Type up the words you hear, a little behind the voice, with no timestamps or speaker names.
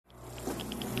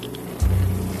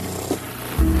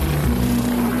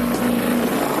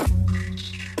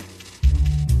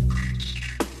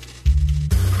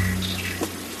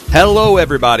Hello,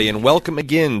 everybody, and welcome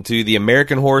again to the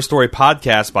American Horror Story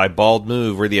Podcast by Bald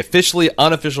Move. We're the officially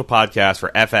unofficial podcast for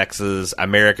FX's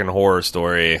American Horror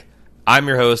Story. I'm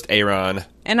your host, Aaron.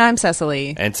 And I'm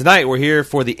Cecily. And tonight we're here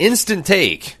for the Instant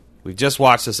Take. We've just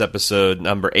watched this episode,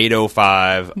 number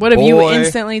 805. What have you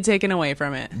instantly taken away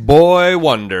from it? Boy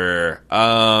Wonder.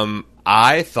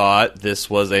 I thought this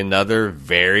was another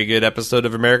very good episode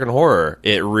of American Horror.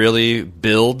 It really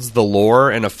builds the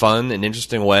lore in a fun and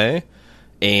interesting way.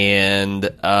 And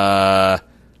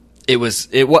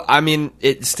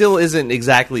it still isn't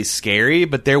exactly scary,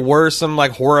 but there were some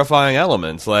like horrifying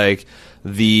elements, like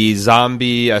the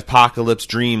zombie apocalypse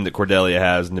dream that Cordelia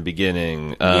has in the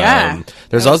beginning.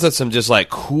 There's also some just like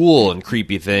cool and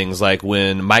creepy things, like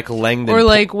when Michael Langdon, or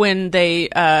like when they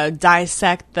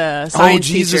dissect the science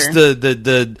teacher.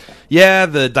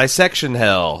 the dissection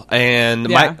hell, and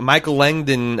Michael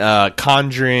Langdon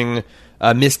conjuring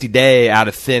Misty Day out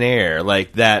of thin air,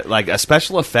 like that. Like a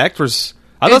special effect was.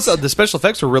 I thought the special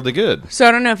effects were really good. So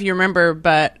I don't know if you remember,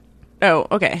 but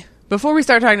okay. Before we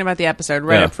start talking about the episode,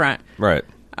 up front, right,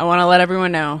 I want to let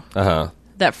everyone know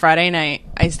that Friday night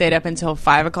I stayed up until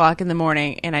 5 o'clock in the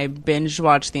morning and I binge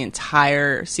watched the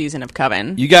entire season of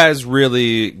Coven. You guys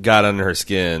really got under her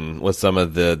skin with some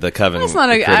of the Coven. That's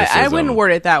not I wouldn't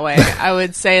word it that way. I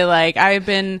would say like I've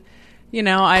been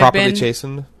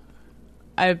chastened.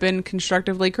 I've been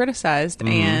constructively criticized,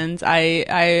 and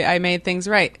I made things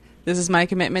right. This is my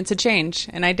commitment to change,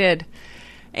 and I did.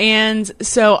 And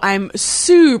so I'm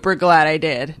super glad I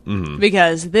did,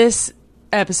 because this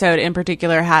episode in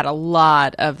particular had a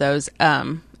lot of those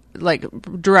like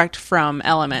direct from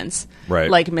elements,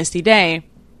 right? Like Misty Day,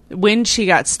 when she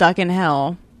got stuck in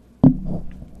hell,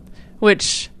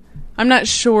 which I'm not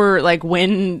sure like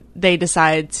when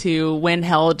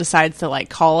hell decides to like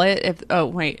call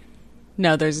it.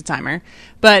 No, there's a timer.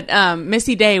 But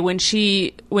Misty Day, when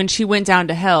she went down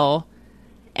to hell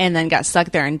and then got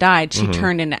stuck there and died, she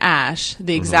turned into ash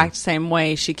the exact same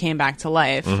way she came back to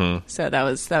life. So that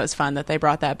was fun that they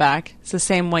brought that back. It's the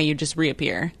same way you just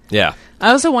reappear. Yeah.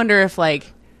 I also wonder if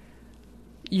like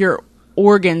your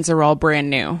organs are all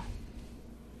brand new.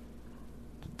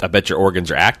 I bet your organs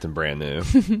are acting brand new.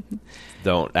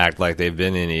 Don't act like they've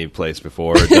been any place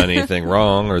before or done anything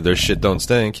wrong, or their shit don't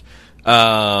stink.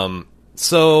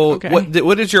 So, okay.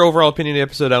 What is your overall opinion of the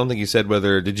episode? I don't think you said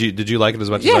whether did you like it as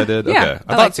much as I did? Yeah, okay,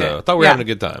 I thought so. I thought we were having a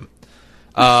good time.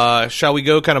 Shall we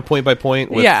go kind of point by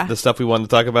point with the stuff we wanted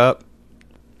to talk about?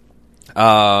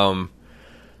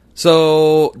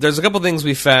 So there's a couple things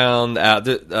we found out.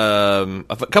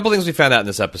 A couple things we found out in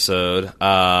this episode.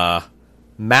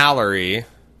 Mallory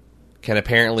can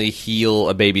apparently heal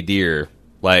a baby deer,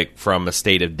 like from a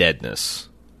state of deadness.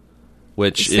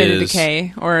 Which state is of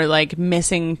decay, or like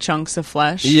missing chunks of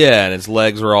flesh. Yeah, and its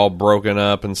legs were all broken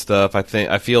up and stuff. I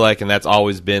feel like, and that's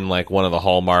always been like one of the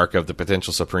hallmark of the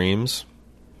potential Supremes.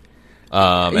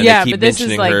 And but this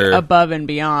is like above and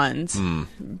beyond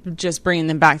just bringing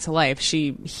them back to life.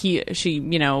 She made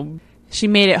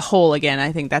it whole again.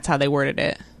 I think that's how they worded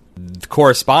it.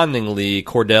 Correspondingly,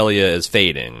 Cordelia is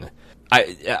fading.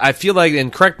 I feel like,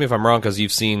 and correct me if I'm wrong, because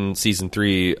you've seen season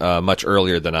 3 much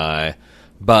earlier than I.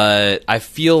 But I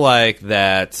feel like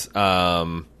that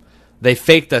they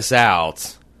faked us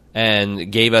out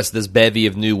and gave us this bevy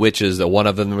of new witches that one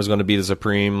of them was going to be the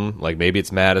Supreme. Like, maybe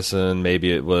it's Madison,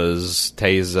 maybe it was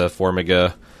Taissa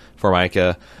Formica.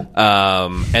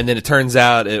 And then it turns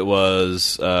out it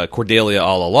was Cordelia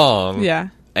all along. Yeah.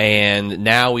 And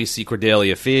now we see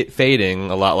Cordelia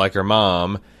fading a lot like her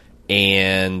mom,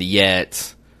 and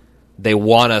yet they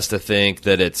want us to think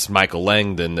that it's Michael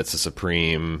Langdon that's the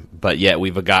Supreme, but yet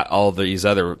we've got all these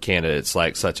other candidates,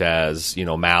 like such as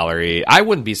Mallory. I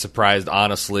wouldn't be surprised,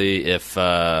 honestly, if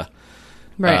right,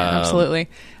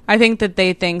 absolutely. I think that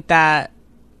they think that,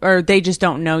 or they just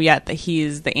don't know yet that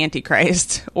he's the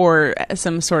Antichrist or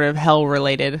some sort of hell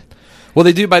related. Well,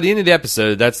 they do by the end of the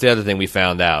episode. That's the other thing we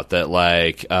found out, that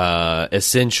like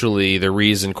essentially the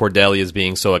reason Cordelia is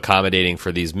being so accommodating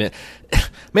for these men.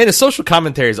 Man, the social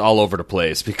commentary is all over the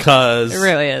place, because it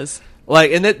really is.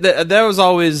 Like, and that was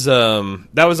always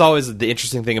the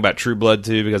interesting thing about True Blood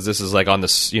too, because this is like on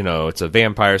this, it's a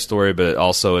vampire story, but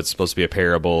also it's supposed to be a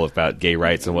parable about gay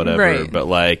rights and whatever. Right. But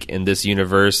like in this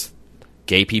universe,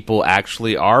 gay people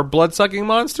actually are blood-sucking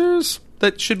monsters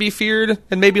that should be feared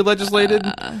and maybe legislated.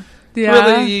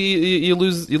 Yeah. Really, you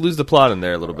lose the plot in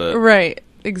there a little bit. Right.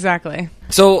 Exactly.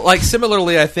 So, like,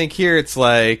 similarly, I think here it's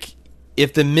like,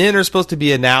 if the men are supposed to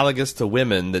be analogous to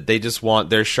women, that they just want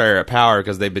their share of power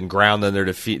because they've been ground under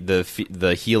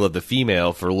the heel of the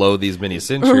female for these many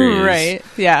centuries. Right.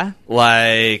 Yeah.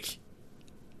 Like,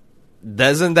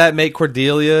 doesn't that make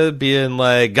Cordelia being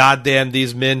like, goddamn,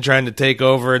 these men trying to take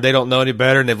over, they don't know any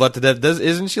better, and they've let to death?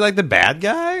 Isn't she like the bad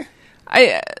guy?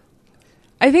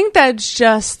 I think that's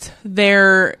just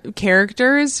their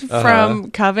characters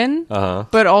from Coven,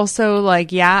 but also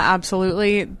like, yeah,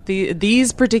 absolutely.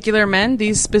 These particular men,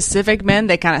 these specific men,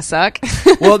 they kind of suck.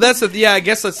 Well, I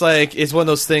guess it's one of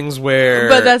those things where,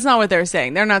 but that's not what they're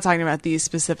saying. They're not talking about these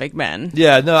specific men.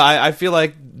 Yeah, no, I feel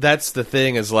like that's the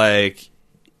thing is like,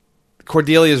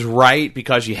 Cordelia's right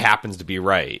because she happens to be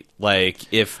right.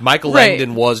 Like, if Michael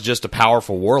Langdon was just a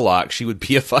powerful warlock, she would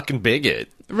be a fucking bigot.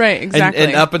 Right, exactly.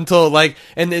 And up until, like,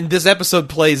 and then this episode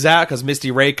plays out because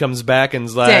Misty Ray comes back and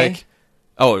is like... Day.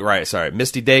 Oh, right, sorry.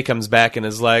 Misty Day comes back and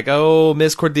is like, oh,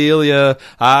 Miss Cordelia,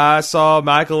 I saw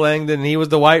Michael Langdon, he was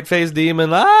the white-faced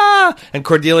demon, And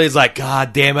Cordelia's like,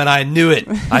 God damn it, I knew it.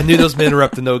 I knew those men were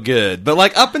up to no good. But,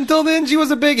 like, up until then, she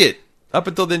was a bigot.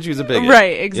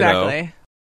 Right, exactly. You know?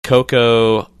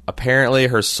 Coco, apparently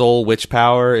her sole witch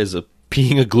power is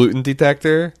being a gluten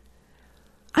detector.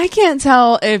 I can't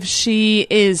tell if she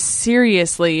is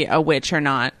seriously a witch or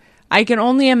not. I can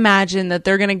only imagine that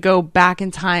they're going to go back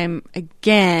in time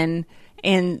again,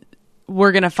 and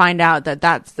we're going to find out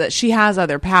that she has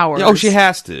other powers. Oh, she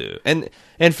has to. And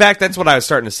in fact, that's what I was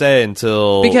starting to say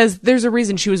until... Because there's a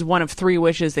reason she was one of 3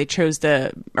 witches they chose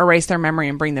to erase their memory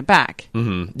and bring them back.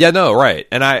 Mm-hmm. Yeah, no, right.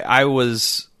 And I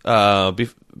was...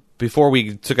 before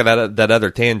we took that other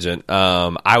tangent,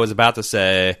 I was about to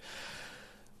say...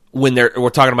 When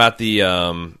we're talking about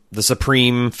the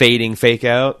Supreme fading fake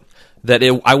out, that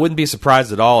I wouldn't be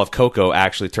surprised at all if Coco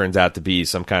actually turns out to be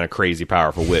some kind of crazy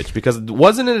powerful witch, because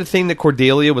wasn't it a thing that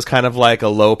Cordelia was kind of like a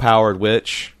low powered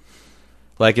witch?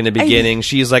 Like in the beginning,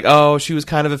 she's like, "Oh, she was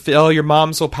kind of your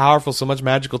mom's so powerful, so much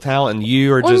magical talent, and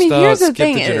you are just." Here's the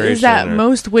thing: is that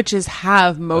most witches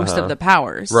have most of the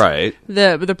powers, right?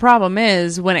 The problem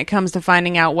is when it comes to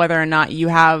finding out whether or not you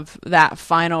have that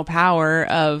final power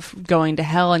of going to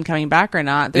hell and coming back or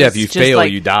not. Yeah, if you fail,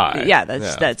 you die. Yeah,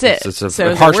 that's it. It's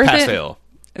a harsh pass fail.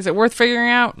 Is it worth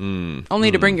figuring out? Only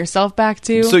to bring yourself back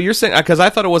to? So you're saying, because I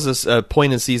thought it was a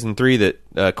point in season 3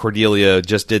 that Cordelia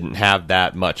just didn't have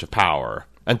that much of power.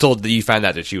 Until you found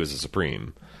out that she was a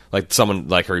Supreme. Like someone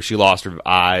like her, she lost her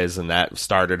eyes, and that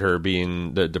started her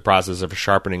being the process of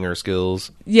sharpening her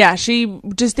skills. Yeah, she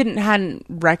just hadn't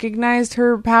recognized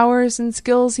her powers and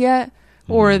skills yet,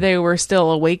 or they were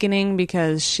still awakening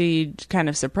because she kind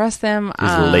of suppressed them. She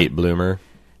was a late bloomer.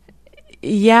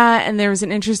 Yeah, and there was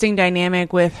an interesting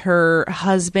dynamic with her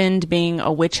husband being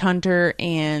a witch hunter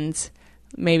and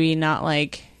maybe not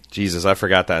like... Jesus, I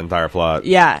forgot that entire plot.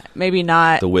 Yeah, maybe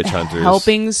not the witch hunters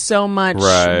helping so much,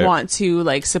 right. Want to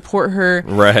like support her.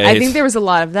 Right. I think there was a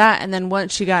lot of that, and then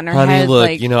once she got in her Honey, head, look,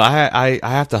 like, I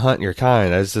have to hunt your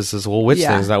kind. It's just this whole witch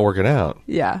thing's not working out.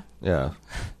 Yeah. Yeah.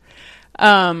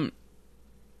 Man,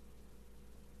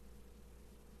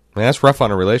 that's rough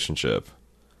on a relationship.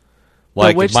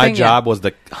 Like, if my job was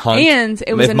to hunt... And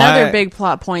it was another big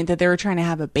plot point that they were trying to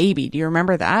have a baby. Do you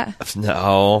remember that?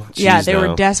 No. Yeah, they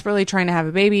were desperately trying to have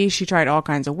a baby. She tried all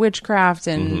kinds of witchcraft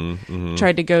and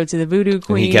tried to go to the voodoo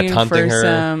queen. And he kept hunting for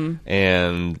her,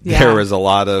 and there was a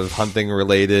lot of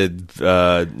hunting-related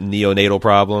neonatal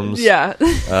problems. Yeah.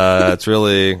 It's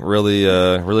really, really,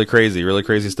 really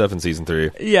crazy stuff in season 3.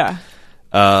 Yeah.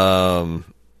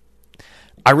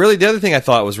 The other thing I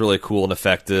thought was really cool and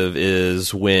effective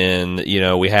is when,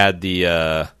 we had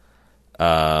the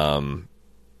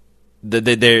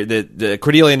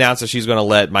Cordelia announced that she's going to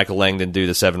let Michael Langdon do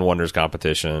the Seven Wonders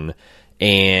competition,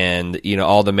 and,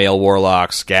 all the male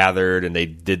warlocks gathered and they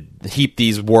did heap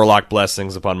these warlock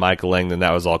blessings upon Michael Langdon.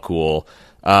 That was all cool.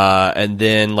 And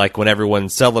then, like, when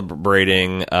everyone's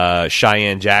celebrating,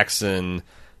 Cheyenne Jackson,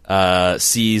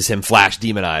 sees him flash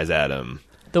demon eyes at him.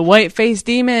 The white-faced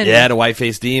demon. Yeah, the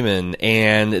white-faced demon.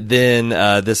 And then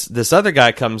this other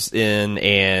guy comes in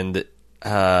and...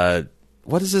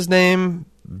 what is his name?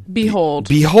 Behold.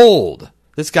 Behold.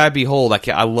 This guy, Behold.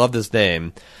 I love this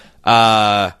name.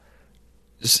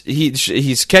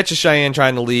 He catches Cheyenne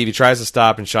trying to leave. He tries to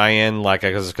stop, and Cheyenne,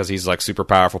 because he's like super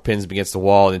powerful, pins him against the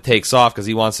wall, and it takes off because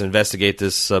he wants to investigate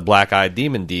this black-eyed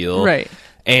demon deal. Right.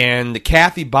 And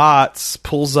Kathy Botts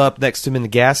pulls up next to him in the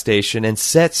gas station and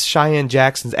sets Cheyenne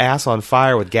Jackson's ass on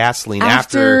fire with gasoline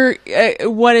after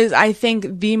what is, I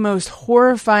think, the most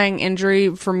horrifying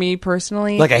injury for me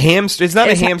personally. Like a hamstring. It's not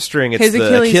a hamstring. It's his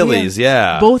the Achilles.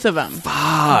 Yeah. Both of them.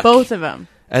 Fuck. Both of them.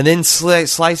 And then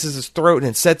slices his throat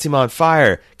and sets him on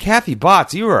fire. Kathy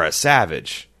Botts, you are a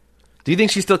savage. Do you think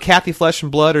she's still Kathy Flesh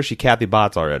and Blood, or is she Kathy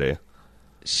Botts already?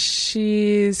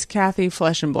 She's Kathy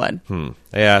Flesh and Blood.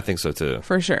 Yeah, I think so too.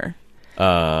 For sure.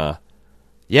 Yeah,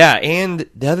 Yeah, and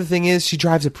the other thing is she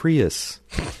drives a Prius.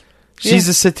 She's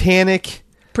a satanic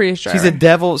Prius driver. She's a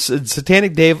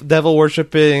satanic devil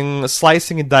worshipping,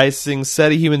 slicing and dicing,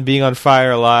 set a human being on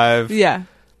fire alive. Yeah.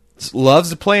 Loves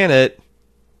the planet.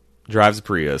 Drives a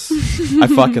Prius. I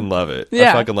fucking love it. Yeah.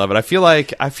 I fucking love it. I feel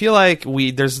like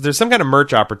there's some kind of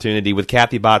merch opportunity with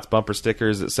Kathy Botts bumper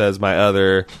stickers that says my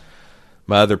other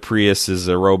Prius is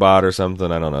a robot or something.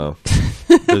 I don't know.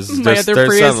 There's Prius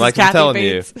something, is like Kathy I'm telling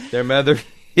Bates. you.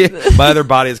 My other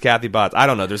body is Kathy Botts. I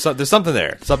don't know. There's something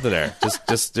there. Something there.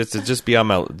 Just beyond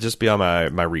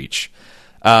my reach.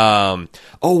 One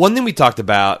thing we talked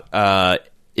about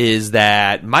is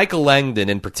that Michael Langdon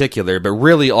in particular, but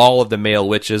really all of the male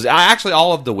witches, actually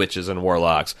all of the witches and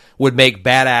warlocks, would make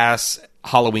badass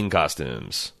Halloween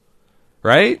costumes,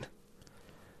 right?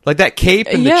 Like that cape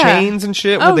and the chains and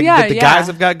shit that the guys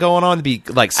have got going on to be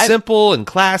like simple and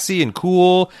classy and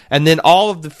cool, and then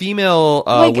all of the female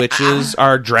witches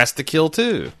are dressed to kill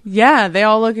too. Yeah, they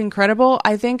all look incredible.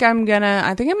 I think I'm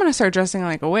gonna start dressing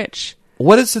like a witch.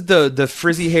 What is it, the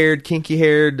frizzy haired, kinky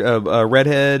haired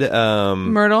redhead?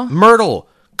 Myrtle. Myrtle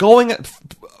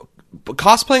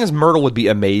cosplaying as Myrtle would be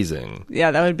amazing.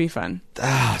 Yeah, that would be fun.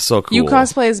 So cool. You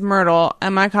cosplay as Myrtle,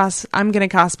 and I'm gonna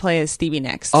cosplay as Stevie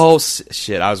Nicks. Oh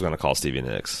shit! I was gonna call Stevie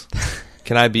Nicks.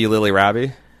 Can I be Lily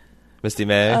Rabi? Misty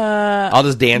May? I'll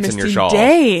just dance in your shawl.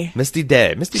 Misty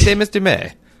Day, Misty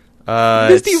May.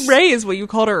 Misty Ray is what you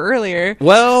called her earlier.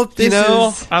 Well,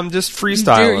 I'm just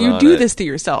freestyling. You do this to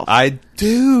yourself. I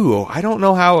do. I don't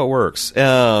know how it works.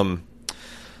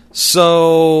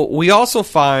 So we also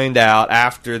find out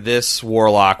after this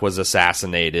warlock was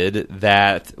assassinated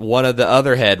that one of the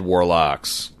other head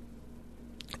warlocks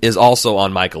is also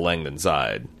on Michael Langdon's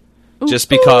side. Just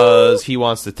because he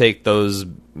wants to take those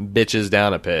bitches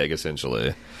down a peg,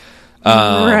 essentially.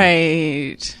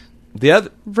 Right.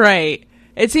 Right.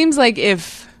 It seems like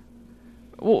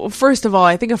first of all,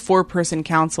 I think a 4-person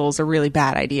council is a really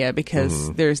bad idea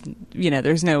because there's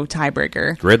no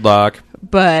tiebreaker. Gridlock.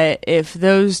 But if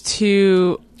those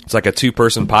two... It's like a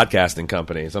 2-person podcasting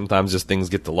company. Sometimes just things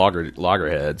get to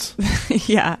loggerheads.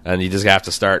 Yeah. And you just have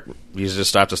to start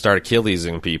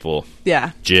Achillesing people.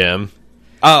 Yeah. Jim.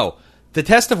 Oh, the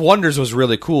Test of Wonders was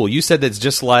really cool. You said it's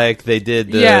just like they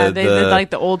did they did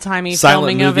like the old-timey silent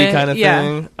filming movie of it. kind of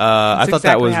thing. I thought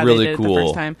that was really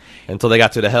cool until they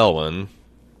got to the Hell one.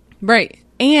 Right.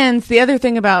 And the other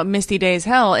thing about Misty Day's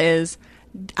Hell is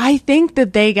I think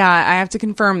that I have to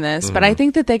confirm this, but I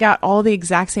think that they got all the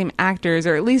exact same actors,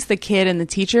 or at least the kid and the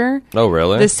teacher. Oh,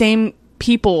 really? The same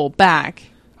people back.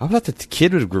 I thought the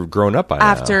kid would have grown up by now.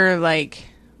 After like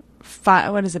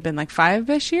 5, what has it been, like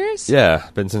 5-ish years? Yeah,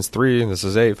 been since 3, and this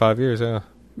is 5 years, yeah.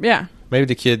 Yeah. Maybe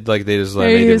the kid, like, they just like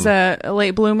maybe he was a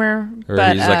late bloomer. Or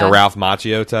he's like a Ralph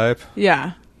Macchio type.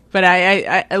 Yeah. But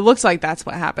it looks like that's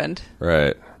what happened.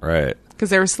 Right. Because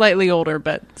they were slightly older,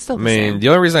 but still the same. The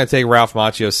only reason I take Ralph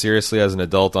Macchio seriously as an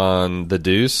adult on The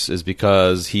Deuce is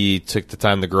because he took the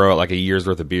time to grow out like a year's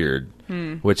worth of beard,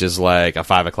 which is like a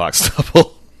 5 o'clock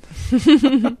stubble.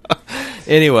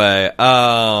 Anyway,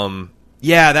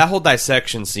 yeah, that whole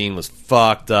dissection scene was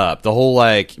fucked up. The whole,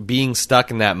 like, being stuck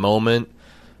in that moment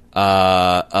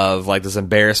of, like, this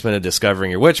embarrassment of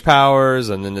discovering your witch powers,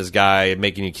 and then this guy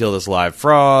making you kill this live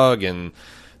frog, and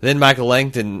then Michael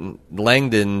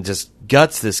Langdon just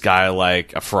guts this guy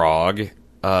like a frog.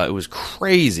 It was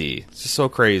crazy. It's just so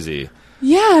crazy.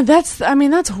 Yeah, that's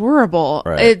horrible.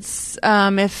 Right. It's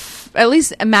if at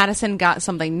least Madison got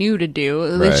something new to do.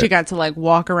 At least she got to like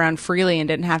walk around freely and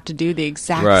didn't have to do the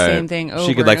exact same thing over.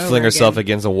 She could like and fling over herself again.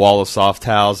 against a wall of soft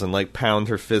towels and like pound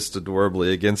her fist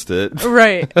adorably against it.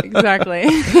 Right, exactly.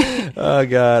 Oh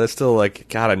god, it's still like,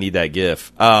 God, I need that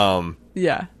gif.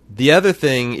 Yeah. The other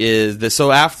thing is that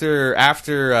so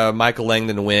after Michael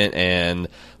Langdon went and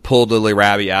pulled Lily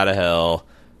Rabi out of hell.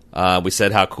 We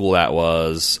said how cool that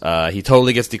was. He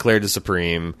totally gets declared the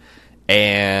Supreme.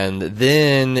 And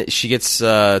then she gets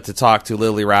to talk to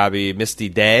Lily Rabi, Misty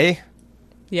Day.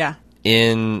 Yeah.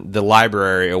 In the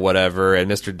library or whatever. And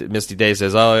Misty Day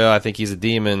says, oh, yeah, I think he's a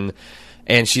demon.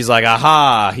 And she's like,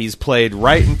 aha, he's played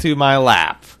right into my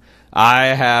lap. I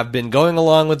have been going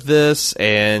along with this,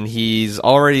 and he's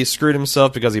already screwed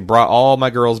himself because he brought all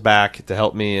my girls back to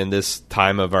help me in this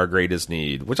time of our greatest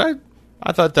need. Which I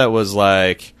thought that was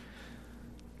like...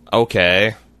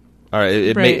 Okay. All right.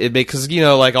 It because,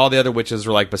 like all the other witches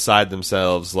were like beside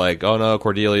themselves. Like, oh no,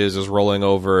 Cordelia is just rolling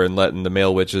over and letting the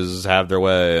male witches have their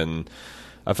way. And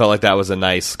I felt like that was a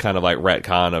nice kind of like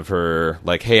retcon of her.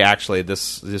 Like, hey, actually,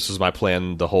 this was my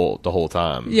plan the whole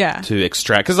time. Yeah. To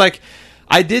extract. Because like,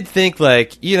 I did think,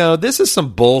 like, this is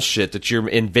some bullshit that you're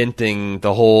inventing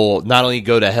the whole, not only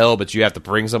go to hell, but you have to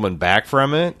bring someone back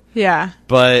from it. Yeah.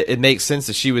 But it makes sense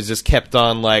that she was just kept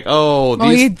on, like, oh, well,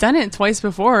 he'd done it twice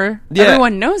before. Yeah.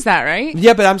 Everyone knows that, right?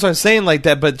 Yeah, but I'm saying like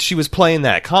that, but she was playing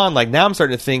that con. Like, now I'm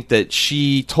starting to think that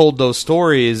she told those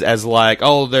stories as like,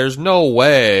 oh, there's no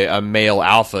way a male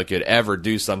alpha could ever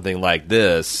do something like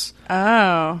this.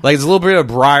 Oh. Like, it's a little bit of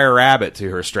Briar Rabbit to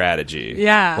her strategy.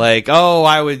 Yeah. Like, oh,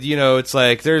 I would, it's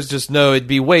like, there's just no, it'd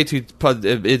be way too,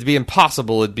 it'd be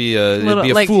impossible. It'd be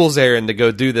a fool's errand to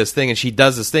go do this thing, and she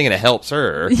does this thing, and it helps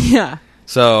her. Yeah.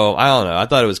 So, I don't know. I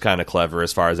thought it was kind of clever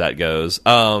as far as that goes.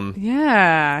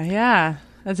 Yeah.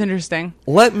 That's interesting.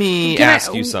 Let me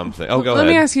ask you something. Oh, go ahead.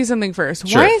 Let me ask you something first.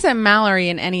 Sure. Why isn't Mallory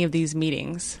in any of these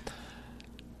meetings?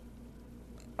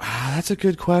 That's a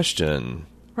good question.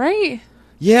 Right?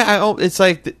 Yeah, it's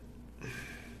like...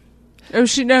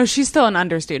 she's still an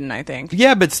understudent, I think.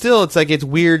 Yeah, but still, it's like, it's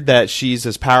weird that she's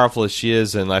as powerful as she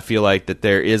is, and I feel like that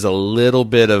there is a little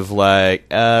bit of,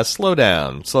 like, slow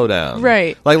down.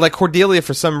 Right. Like Cordelia,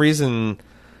 for some reason,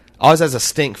 always has a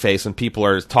stink face when people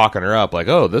are talking her up, like,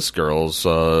 oh, this girl's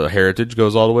heritage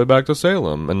goes all the way back to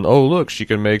Salem, and oh, look, she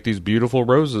can make these beautiful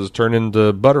roses turn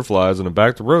into butterflies and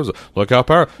back to Rosa. Look how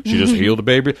powerful. She just healed a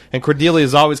baby. And Cordelia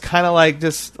is always kind of like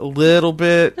just a little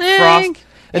bit frost.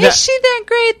 Is she that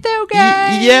great, though,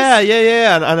 guys?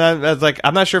 Yeah. And I was like,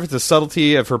 I'm not sure if it's a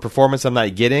subtlety of her performance I'm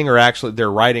not getting, or actually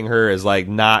they're writing her as, like,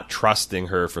 not trusting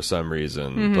her for some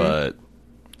reason. But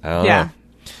I don't know.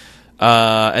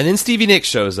 And then Stevie Nicks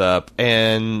shows up,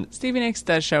 and... Stevie Nicks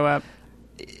does show up.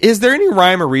 Is there any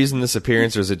rhyme or reason this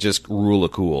appearance, or is it just rule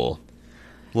of cool?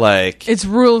 Like... It's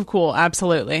rule of cool,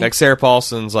 absolutely. Like, Sarah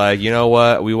Paulson's like, you know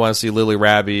what? We want to see Lily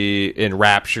Rabe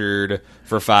enraptured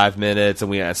for 5 minutes,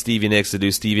 and we got Stevie Nicks to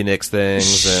do Stevie Nicks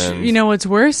things. And you know what's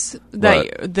worse?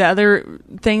 The other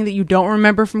thing that you don't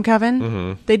remember from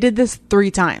Coven? They did this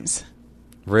 3 times.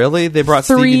 Really? They brought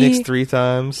Stevie Nicks 3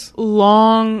 times?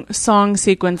 Long song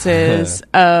sequences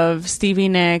of Stevie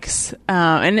Nicks,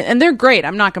 and they're great.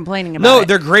 I'm not complaining about it. No,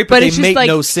 they're great, but they make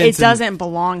no sense. It doesn't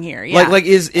belong here. Yeah. Like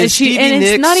is Stevie and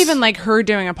Nicks... it's not even like her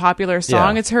doing a popular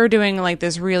song. Yeah. It's her doing like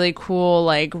this really cool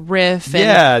like riff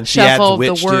and she shuffle adds of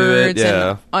witch the words.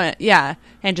 to it,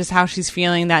 And just how she's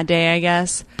feeling that day, I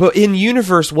guess. But in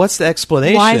universe, what's the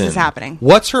explanation? Why is this happening?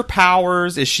 What's her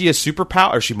powers? Is she a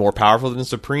superpower? Is she more powerful than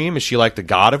Supreme? Is she like the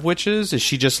god of witches? Is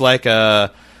she just like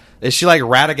is she like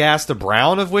Radagast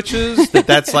Brown of witches?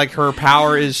 That's like her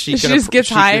power is she just gets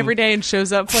high every day and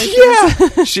shows up places?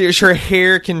 Yeah. Her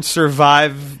hair can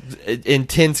survive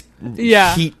intense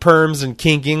heat perms and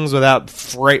kinkings without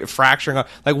fracturing.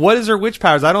 Like, what is her witch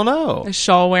powers? I don't know. The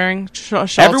shawl wearing, shawl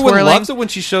Everyone twirling. loves it when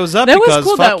she shows up That was because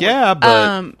cool, fuck though. yeah.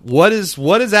 But what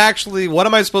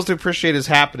am I supposed to appreciate is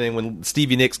happening when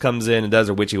Stevie Nicks comes in and does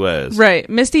her witchy ways? Right.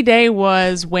 Misty Day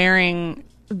was wearing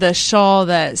the shawl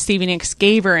that Stevie Nicks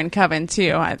gave her in Coven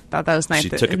too. I thought that was nice. She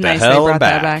that, took it nice the they hell brought and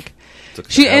that back.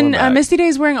 back. Misty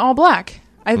Day's wearing all black.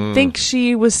 I think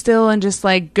she was still in just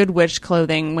like good witch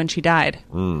clothing when she died.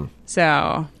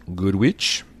 So good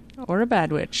witch or a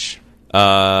bad witch.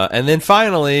 And then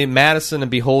finally, Madison and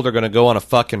Behold are going to go on a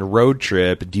fucking road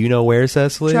trip. Do you know where,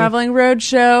 Cecily? Traveling road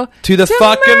show to the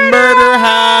fucking murder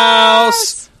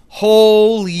house.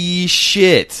 Holy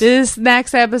shit. This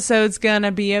next episode's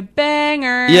gonna be a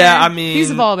banger. Yeah, I mean... These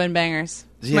have all been bangers.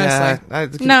 Yeah.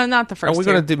 Mostly. No, not the first Are we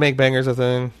going to make bangers a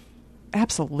thing?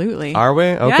 Absolutely. Are we?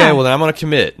 Okay, yeah. Well then I'm going to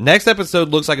commit. Next episode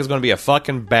looks like it's going to be a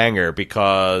fucking banger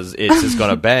because it's just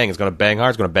going to bang. It's going to bang hard.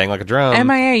 It's going to bang like a drum.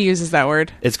 MIA uses that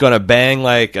word. It's going to bang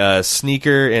like a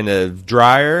sneaker in a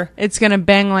dryer. It's going to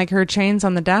bang like her chains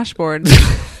on the dashboard.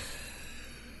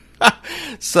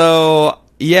 So...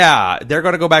 yeah, they're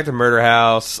going to go back to Murder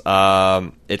House.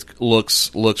 It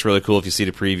looks really cool if you see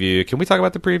the preview. Can we talk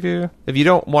about the preview? If you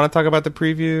don't want to talk about the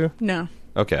preview? No.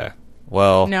 Okay.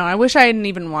 Well... no, I wish I hadn't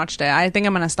even watched it. I think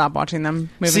I'm going to stop watching them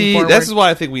moving forward. This is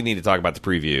why I think we need to talk about the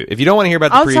preview. If you don't want to hear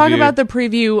about the preview... I'll talk about the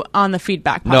preview on the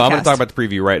feedback podcast. No, I'm going to talk about the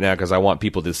preview right now because I want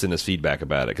people to send us feedback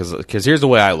about it. Because here's the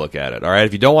way I look at it, all right?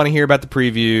 If you don't want to hear about the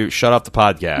preview, shut off the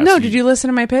podcast. No, did you listen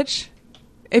to my pitch?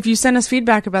 If you send us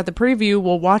feedback about the preview,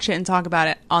 we'll watch it and talk about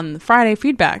it on the Friday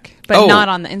feedback, but not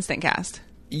on the instant cast.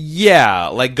 Yeah,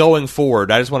 like going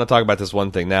forward. I just want to talk about this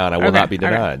one thing now, and I will not be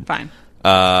denied. Okay, fine.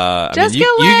 Jessica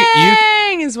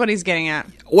Lange is what he's getting at.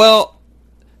 Well,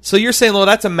 so you're saying, well,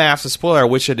 that's a massive spoiler. I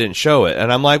wish I didn't show it.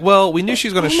 And I'm like, well, we knew she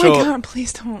was going to show it. Oh my God,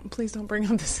 please don't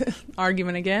bring up this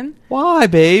argument again. Why,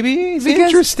 baby? It's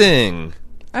interesting.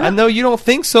 I know you don't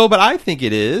think so, but I think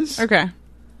it is. Okay.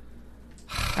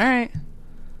 All right.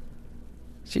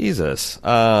 Jesus.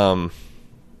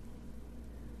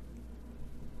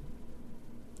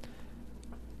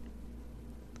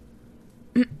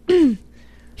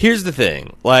 Here's the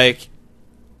thing, like,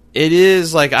 it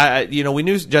is like we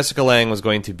knew Jessica Lange was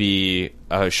going to be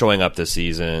showing up this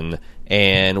season,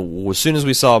 and as soon as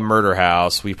we saw Murder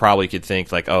House, we probably could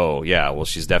think like, oh yeah, well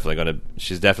she's definitely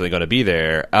gonna be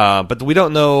there. But we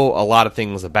don't know a lot of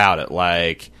things about it.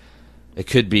 Like, it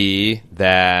could be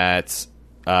that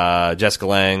Jessica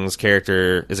Lange's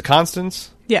character is it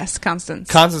Constance? Yes, Constance.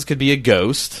 Constance could be a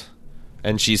ghost.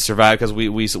 And she's survived because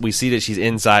we see that she's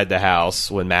inside the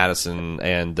house when Madison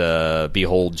and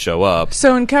Behold show up.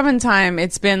 So in Coven time,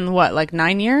 it's been, what, like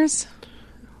 9 years?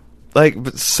 Like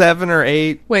 7 or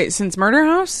 8. Wait, since Murder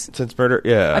House? Since Murder,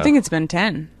 yeah. I think it's been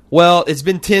 10. Well, it's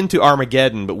been 10 to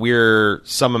Armageddon, but we're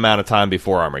some amount of time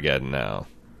before Armageddon now.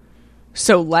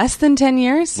 So less than 10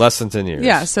 years? Less than 10 years.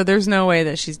 Yeah, so there's no way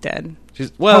that she's dead.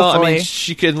 Hopefully. I mean,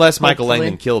 she could, unless Michael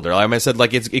Langdon killed her. Like I said,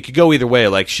 like it could go either way.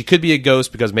 Like, she could be a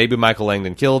ghost because maybe Michael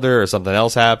Langdon killed her or something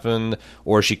else happened,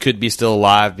 or she could be still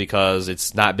alive because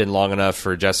it's not been long enough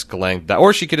for Jessica Lange to die,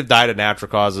 or she could have died of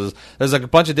natural causes. There's like a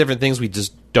bunch of different things we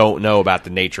just don't know about the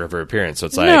nature of her appearance. So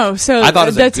it's like, I thought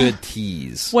it was a good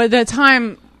tease. Well, the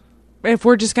time, if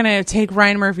we're just going to take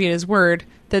Ryan Murphy at his word,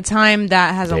 the time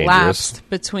that has elapsed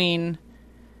between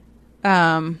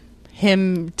him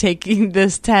taking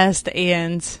this test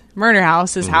and Murder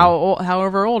House is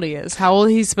however old he is. How old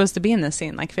he's supposed to be in this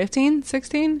scene? Like 15,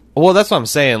 16? Well, that's what I'm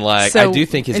saying. Like, so I do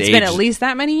think his age... It's been at least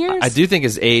that many years? I do think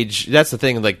his age... That's the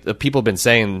thing. Like, people have been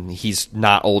saying he's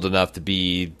not old enough to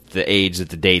be the age that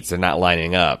the dates are not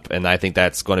lining up. And I think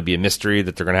that's going to be a mystery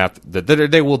that they're going to have...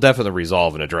 That they will definitely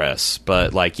resolve and address.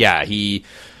 But, like, yeah, he...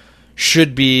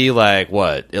 should be like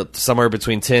somewhere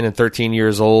between 10 and 13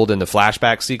 years old in the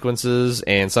flashback sequences,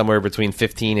 and somewhere between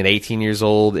 15 and 18 years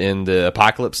old in the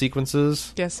apocalypse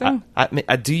sequences. Guess so.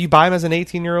 Do you buy him as an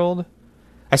 18-year-old?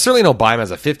 I certainly don't buy him as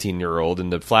a 15-year-old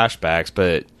in the flashbacks,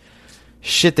 but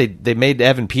shit, they made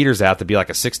Evan Peters out to be like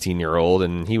a 16-year-old,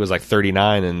 and he was like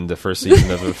 39 in the first season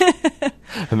of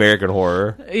American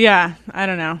Horror. Yeah, I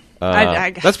don't know.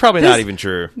 That's probably not even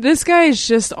true. This guy is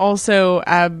just also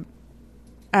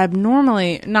not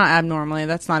abnormally,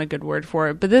 that's not a good word for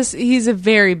it, but he's a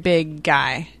very big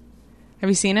guy. Have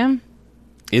you seen him?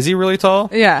 Is he really tall?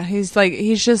 Yeah, he's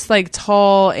just like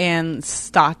tall and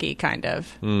stocky kind of.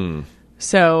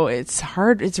 So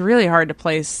it's really hard to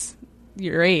place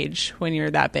your age when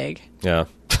you're that big. Yeah.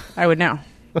 I would know.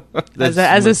 as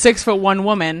a 6'1"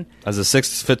 woman. As a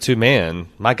 6'2" man.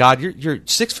 My God, you're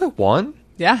 6'1"?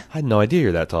 Yeah. I had no idea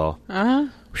you're that tall.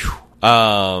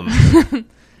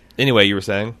 Anyway, you were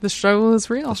saying? The struggle is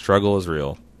real. The struggle is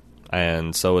real.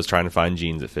 And so is trying to find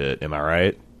jeans that fit. Am I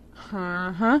right?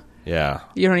 Uh-huh. Yeah.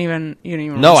 You don't even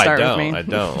No, start I don't. With me. I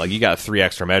don't. Like, you got 3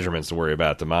 extra measurements to worry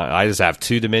about. I just have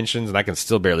 2 dimensions, and I can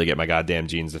still barely get my goddamn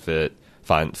jeans to fit.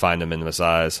 Find them in the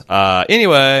size.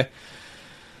 Anyway,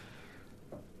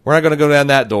 we're not going to go down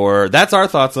that door. That's our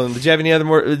thoughts on... Did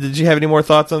you have any more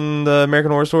thoughts on the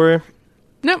American Horror Story?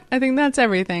 Nope, I think that's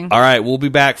everything. All right, we'll be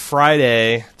back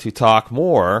Friday to talk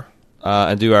more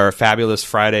and do our Fabulous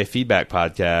Friday feedback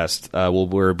podcast.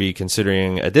 We'll be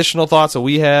considering additional thoughts that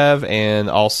we have and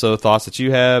also thoughts that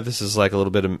you have. This is like a little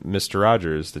bit of Mr.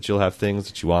 Rogers, that you'll have things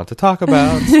that you want to talk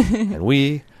about, and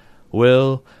we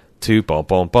will too. Boom,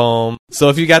 boom, boom. So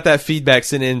if you got that feedback,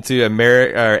 send it into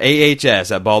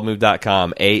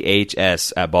ahs@baldmove.com,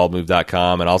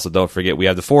 ahs@baldmove.com. And also don't forget, we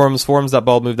have the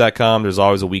forums.baldmove.com. There's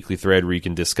always a weekly thread where you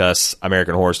can discuss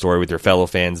American Horror Story with your fellow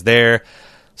fans there.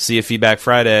 See you Feedback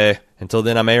Friday. Until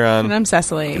then, I'm Aaron. And I'm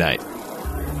Cecily. Good night.